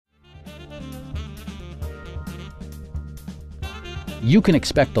You can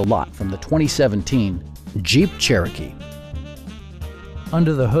expect a lot from the 2017 Jeep Cherokee.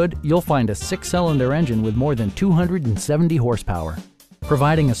 Under the hood, you'll find a 6-cylinder engine with more than 270 horsepower,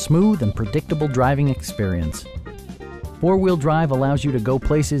 providing a smooth and predictable driving experience. 4-wheel drive allows you to go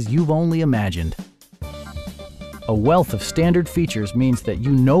places you've only imagined. A wealth of standard features means that you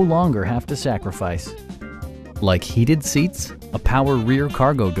no longer have to sacrifice, like heated seats, a power rear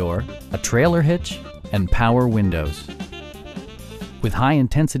cargo door, a trailer hitch, and power windows. With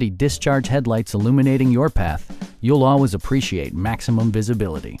high-intensity discharge headlights illuminating your path, you'll always appreciate maximum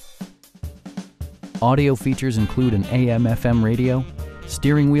visibility. Audio features include an AM/FM radio,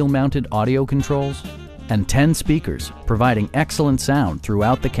 steering wheel mounted audio controls, and 10 speakers, providing excellent sound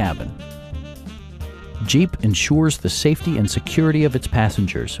throughout the cabin. Jeep ensures the safety and security of its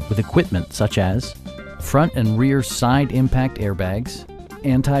passengers with equipment such as front and rear side impact airbags,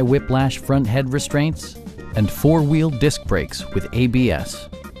 anti-whiplash front head restraints, and 4-wheel disc brakes with ABS.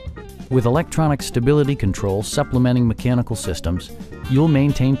 With electronic stability control supplementing mechanical systems, you'll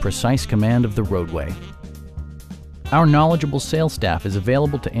maintain precise command of the roadway. Our knowledgeable sales staff is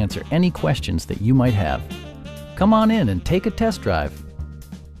available to answer any questions that you might have. Come on in and take a test drive.